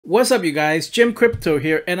What's up, you guys? Jim Crypto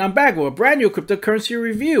here, and I'm back with a brand new cryptocurrency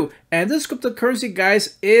review. And this cryptocurrency,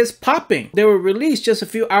 guys, is popping. They were released just a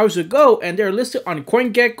few hours ago, and they're listed on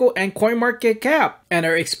CoinGecko and CoinMarketCap, and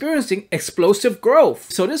are experiencing explosive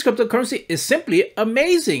growth. So this cryptocurrency is simply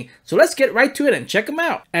amazing. So let's get right to it and check them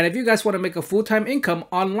out. And if you guys want to make a full-time income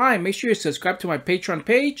online, make sure you subscribe to my Patreon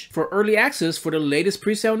page for early access for the latest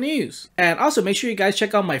pre-sale news. And also make sure you guys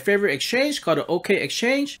check out my favorite exchange called the OK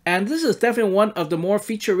Exchange. And this is definitely one of the more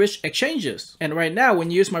feature-rich exchanges. And right now, when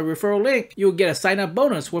you use my referral link, you'll get a sign-up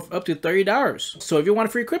bonus worth up to $30. So if you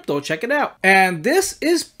want free crypto, check it out. And this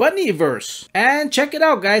is BunnyVerse. And check it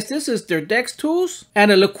out, guys. This is their DEX tools.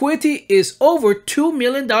 And the liquidity is over $2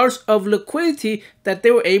 million of liquidity that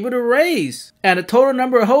they were able to raise. And the total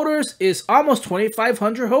number of holders is almost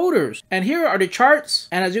 2,500 holders. And here are the charts.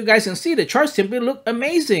 And as you guys can see, the charts simply look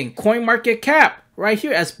amazing. CoinMarketCap right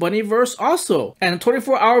here as BunnyVerse also. And the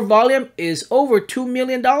 24-hour volume is over $2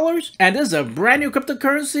 million. And this is a brand new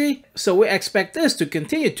cryptocurrency, so we expect this to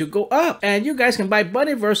continue to go up. And you guys can buy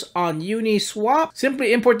BunnyVerse on Uniswap.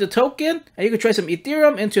 Simply import the token, and you can trade some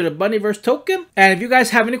Ethereum into the BunnyVerse token. And if you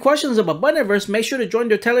guys have any questions about BunnyVerse, make sure to join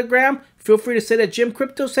their Telegram. Feel free to say that Jim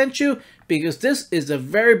Crypto sent you, because this is a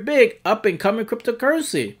very big up-and-coming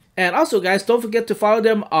cryptocurrency. And also, guys, don't forget to follow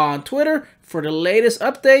them on Twitter for the latest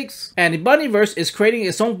updates. And the BunnyVerse is creating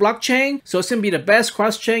its own blockchain, so it's going to be the best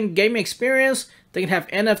cross-chain gaming experience. They can have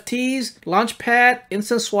NFTs, Launchpad,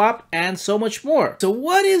 Instant Swap, and so much more. So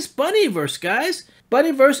what is BunnyVerse, guys?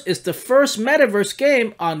 BunnyVerse is the first Metaverse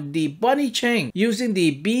game on the Bunny chain using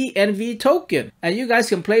the BNV token. And you guys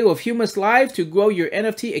can play with humans live to grow your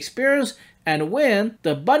NFT experience and win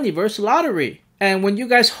the BunnyVerse lottery. And when you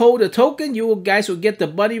guys hold a token, you guys will get the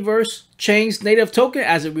BunnyVerse chain's native token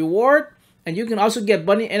as a reward. And you can also get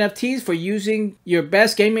Bunny NFTs for using your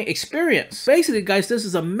best gaming experience. Basically, guys, this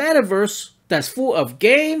is a Metaverse that's full of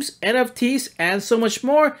games, NFTs, and so much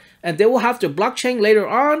more. And they will have their blockchain later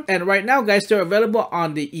on. And right now, guys, they're available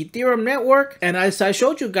on the Ethereum network. And as I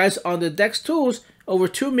showed you guys on the DEX tools, over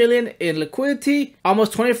 2 million in liquidity,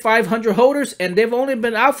 almost 2,500 holders, and they've only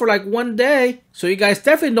been out for like 1 day. So you guys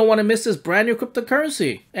definitely don't want to miss this brand new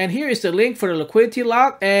cryptocurrency. And here is the link for the liquidity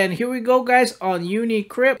lock. And here we go, guys, on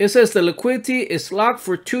UniCrypt. It says the liquidity is locked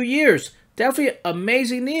for 2 years. Definitely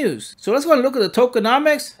amazing news. So let's go and look at the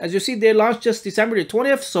tokenomics. As you see, they launched just December the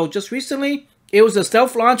 20th, so just recently. It was a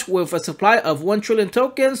stealth launch with a supply of 1 trillion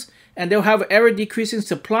tokens, and they'll have an ever decreasing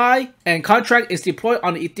supply. And contract is deployed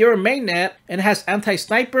on the Ethereum mainnet, and it has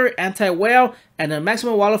anti-sniper, anti-whale, and the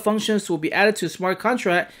maximum wallet functions will be added to the smart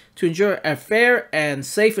contract to ensure a fair and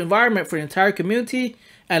safe environment for the entire community.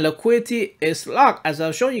 And liquidity is locked, as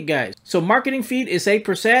I'll show you guys. So marketing fee is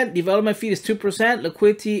 8%, development fee is 2%,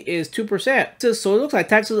 liquidity is 2%. So it looks like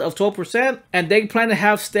taxes of 12%. And they plan to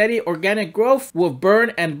have steady organic growth with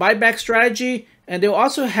burn and buyback strategy. And they'll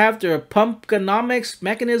also have their pumpconomics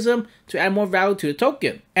mechanism to add more value to the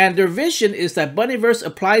token. And their vision is that BunnyVerse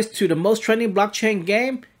applies to the most trending blockchain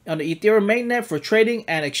game on the Ethereum mainnet for trading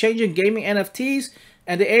and exchanging gaming NFTs.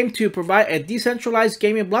 And they aim to provide a decentralized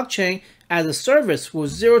gaming blockchain as a service with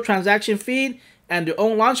zero transaction fee and their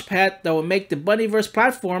own launchpad that will make the BunnyVerse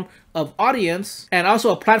platform of audience and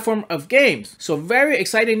also a platform of games. So very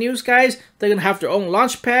exciting news, guys. They're gonna have their own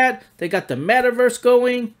launchpad. They got the Metaverse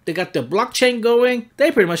going. They got the blockchain going.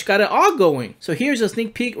 They pretty much got it all going. So here's a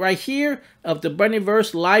sneak peek right here of the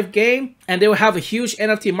BunnyVerse live game. And they will have a huge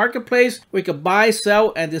NFT marketplace where you can buy,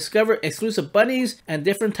 sell, and discover exclusive bunnies and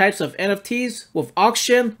different types of NFTs with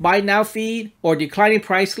auction, buy now feed, or declining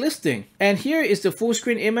price listing. And here is the full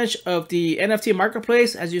screen image of the NFT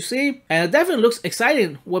marketplace, as you see. And it definitely looks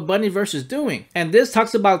exciting what BunnyVerse is doing. And this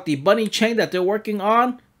talks about the Bunny chain that they're working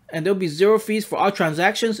on. And there'll be zero fees for all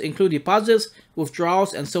transactions, including deposits,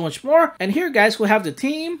 withdrawals, and so much more. And here, guys, we have the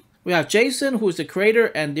team. We have Jason, who is the creator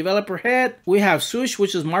and developer head. We have Sush,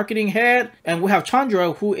 which is marketing head. And we have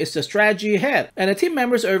Chandra, who is the strategy head. And the team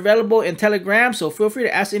members are available in Telegram, so feel free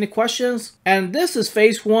to ask any questions. And this is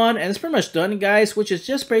phase 1, and it's pretty much done, guys, which is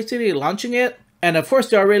just basically launching it. And of course,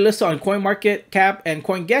 they're already listed on CoinMarketCap and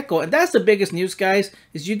CoinGecko. And that's the biggest news, guys,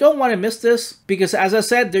 is you don't want to miss this. Because as I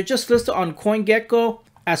said, they're just listed on CoinGecko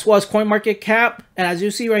as well as CoinMarketCap. And as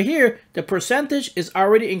you see right here, the percentage is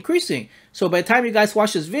already increasing. So by the time you guys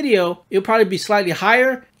watch this video, it'll probably be slightly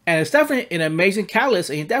higher. And it's definitely an amazing catalyst,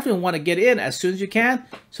 and you definitely want to get in as soon as you can.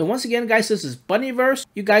 So once again, guys, this is BunnyVerse.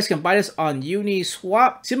 You guys can buy this on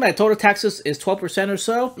Uniswap. See, my total taxes is 12% or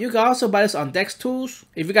so. You can also buy this on DEX tools.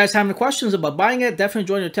 If you guys have any questions about buying it, definitely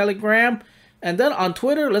join your Telegram. And then on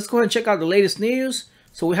Twitter, let's go ahead and check out the latest news.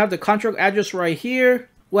 So we have the contract address right here.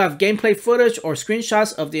 We'll have gameplay footage or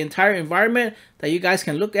screenshots of the entire environment that you guys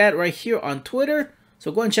can look at right here on Twitter.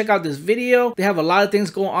 So go and check out this video. They have a lot of things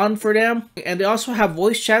going on for them. And they also have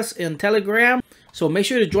voice chats in Telegram. So make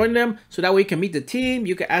sure to join them so that way you can meet the team.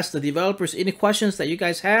 You can ask the developers any questions that you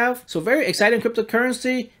guys have. So very exciting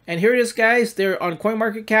cryptocurrency. And here it is, guys. They're on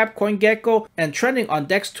CoinMarketCap, CoinGecko, and trending on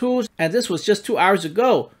DEX tools. And this was just 2 hours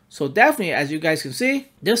ago. So definitely, as you guys can see,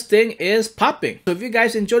 this thing is popping. So if you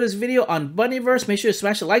guys enjoyed this video on BunnyVerse, make sure to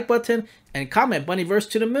smash the like button and comment BunnyVerse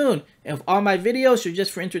to the moon. And if all my videos are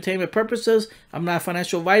just for entertainment purposes, I'm not a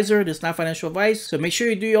financial advisor. This is not financial advice. So make sure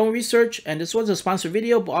you do your own research. And this was a sponsored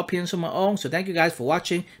video, but all opinions on my own. So thank you guys for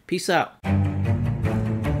watching. Peace out.